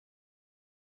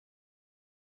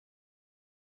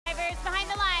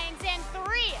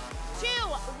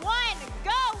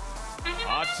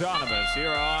Autonomous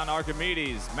here on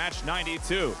Archimedes, match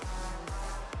 92.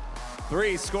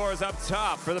 3 scores up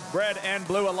top for the red and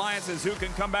blue alliances who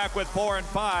can come back with 4 and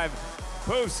 5.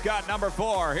 Poof's got number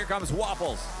 4. Here comes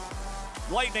Waffles.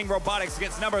 Lightning Robotics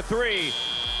gets number 3.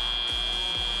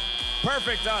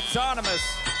 Perfect Autonomous.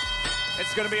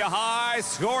 It's going to be a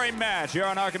high-scoring match here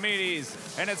on Archimedes,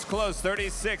 and it's close,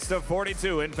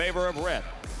 36-42 in favor of red.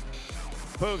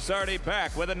 Poof's already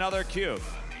back with another cube.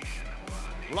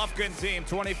 Lufkin team,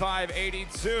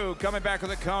 25-82, coming back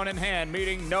with a cone in hand,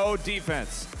 meeting no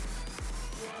defense.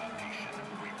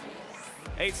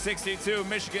 862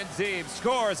 Michigan team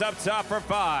scores up top for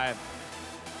 5.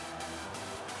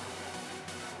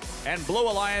 And Blue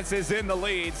Alliance is in the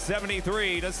lead,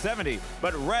 73-70,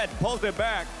 but red pulls it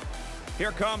back.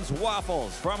 Here comes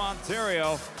Waffles from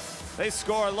Ontario. They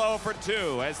score low for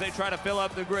 2 as they try to fill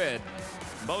up the grid.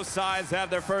 Both sides have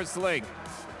their first link.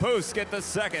 Poofs get the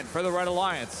second for the Red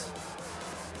Alliance.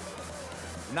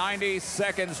 90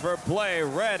 seconds for play.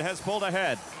 Red has pulled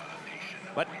ahead,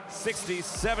 but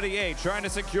 60-78 trying to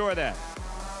secure that.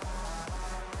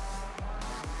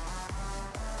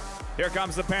 Here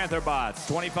comes the Panther Bots,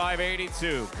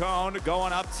 25-82. Cone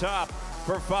going up top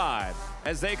for 5.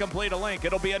 As they complete a link,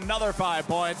 it'll be another 5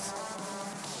 points.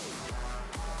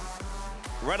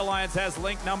 Red Alliance has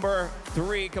link number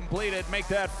 3 completed, make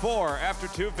that 4 after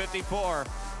 2:54.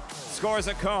 Scores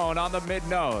a cone on the mid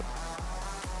node.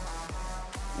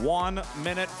 1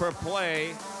 minute for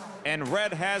play, and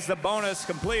red has the bonus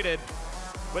completed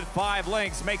with 5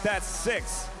 links, make that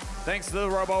 6, thanks to the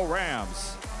Robo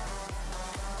Rams.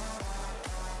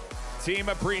 Team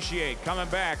Appreciate coming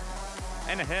back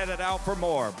and headed out for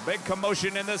more. Big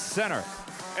commotion in the center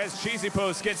as Cheesy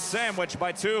Poofs gets sandwiched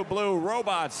by 2 blue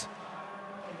robots.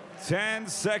 10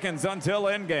 seconds until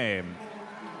endgame.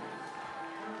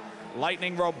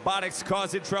 Lightning Robotics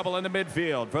causing trouble in the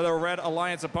midfield for the Red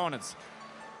Alliance opponents.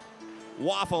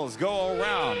 Waffles go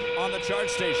around on the charge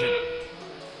station.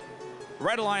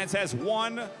 Red Alliance has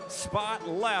 1 spot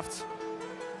left.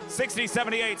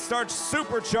 60-78 starts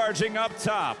supercharging up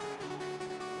top.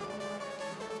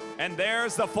 And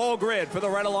there's the full grid for the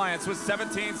Red Alliance with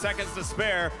 17 seconds to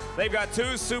spare. They've got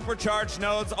 2 supercharged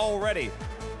nodes already.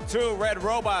 2 red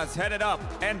robots headed up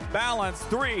and balanced.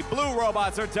 3 blue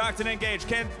robots are docked and engaged.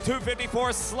 Can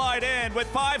 254 slide in with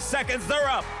 5 seconds? They're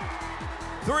up.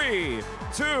 3,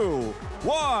 2,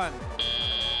 1.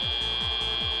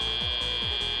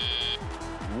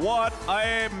 What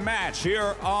a match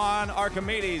here on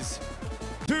Archimedes.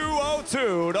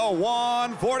 202 to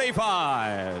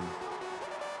 145.